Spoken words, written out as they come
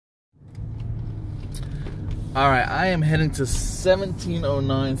Alright, I am heading to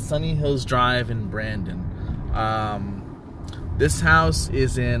 1709 Sunnyhills Drive in Brandon. This house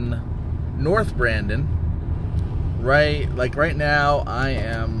is in North Brandon. Right now, I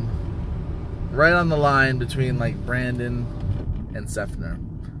am right on the line between like Brandon and Seffner.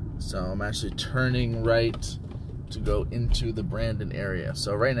 So I'm actually turning right to go into the Brandon area.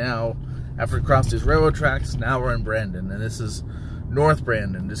 So right now, after we cross these railroad tracks, now we're in Brandon, and this is North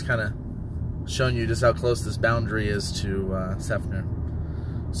Brandon, just kind of showing you just how close this boundary is to Seffner.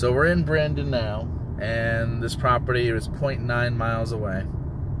 So we're in Brandon now, and this property is 0.9 miles away.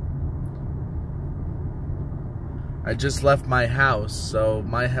 I just left my house, so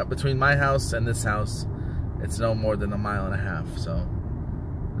between my house and this house, it's no more than 1.5 miles. So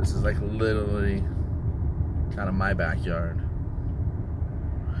this is like literally kind of my backyard.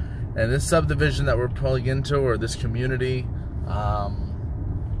 And this subdivision that we're pulling into, or this community,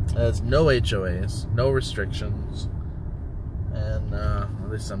 has no HOAs, no restrictions, and at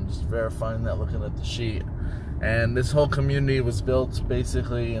least I'm just verifying that looking at the sheet. And this whole community was built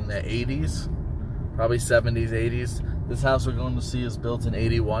basically in the 80s, probably 70s, 80s. This house we're going to see is built in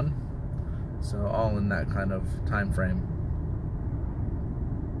 81, so all in that kind of time frame.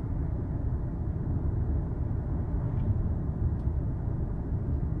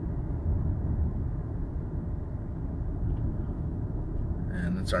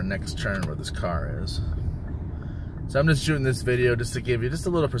 It's our next turn where this car is. So I'm just shooting this video just to give you just a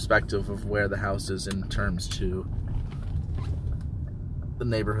little perspective of where the house is in terms to the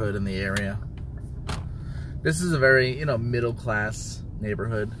neighborhood and the area. This is a very, middle class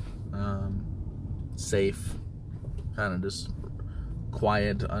neighborhood. Safe, kind of just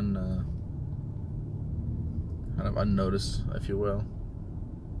quiet, kind of unnoticed, if you will.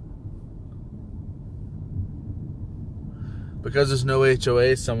 Because there's no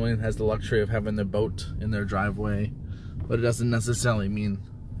HOA, someone has the luxury of having their boat in their driveway, but it doesn't necessarily mean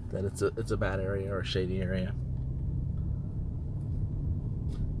that it's a bad area or a shady area.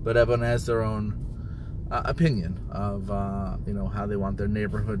 But everyone has their own opinion of how they want their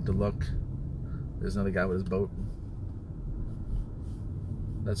neighborhood to look. There's another guy with his boat.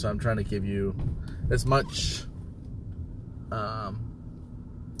 That's why I'm trying to give you as much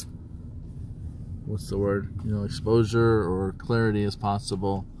what's the word? Exposure or clarity as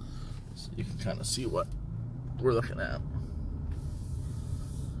possible, so you can kind of see what we're looking at.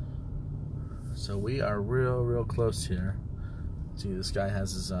 So we are real close here. See, this guy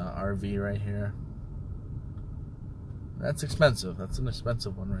has his RV right here. That's expensive. That's an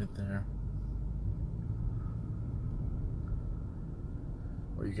expensive one right there.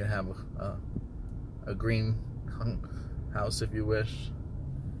 Or you can have a green house if you wish.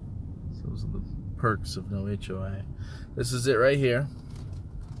 So those are the perks of no HOA. This is it right here.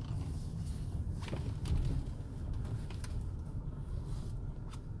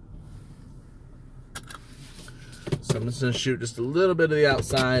 So I'm just going to shoot just a little bit of the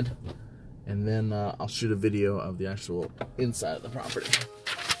outside, and then I'll shoot a video of the actual inside of the property.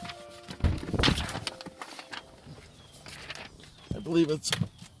 I believe it's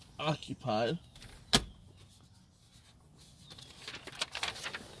occupied.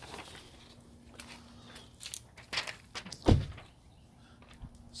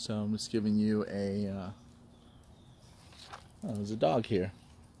 So I'm just giving you oh, there's a dog here.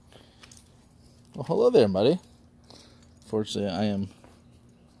 Well, hello there, buddy. Fortunately, I am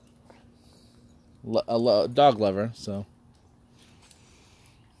a dog lover, so.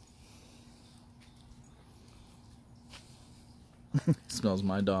 Smells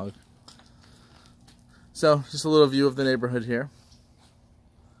my dog. So, just a little view of the neighborhood here.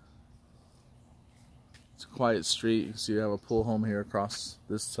 It's a quiet street. You can see you have a pool home here across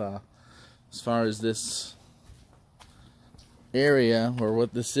this, as far as this area, or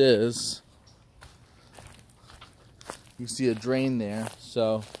what this is. You see a drain there.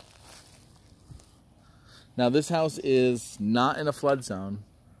 So now this house is not in a flood zone,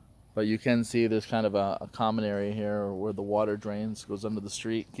 but you can see there's kind of a common area here where the water drains, goes under the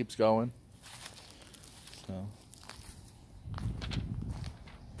street, keeps going. So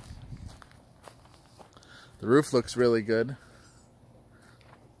the roof looks really good.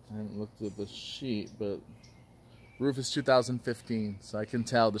 I haven't looked at the sheet, but roof is 2015, so I can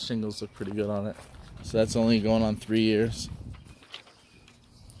tell the shingles look pretty good on it. So that's only going on 3 years.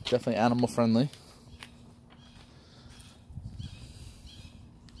 Definitely animal friendly.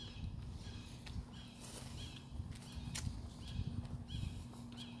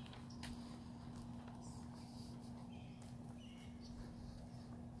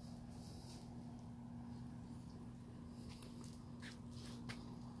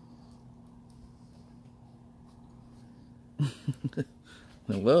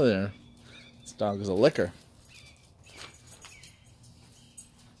 Hello there. This dog is a licker.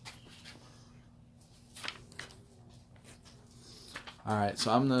 Alright,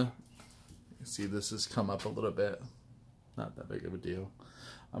 so I'm gonna see, this has come up a little bit. Not that big of a deal.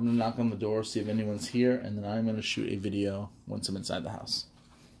 I'm gonna knock on the door, see if anyone's here, and then I'm gonna shoot a video once I'm inside the house.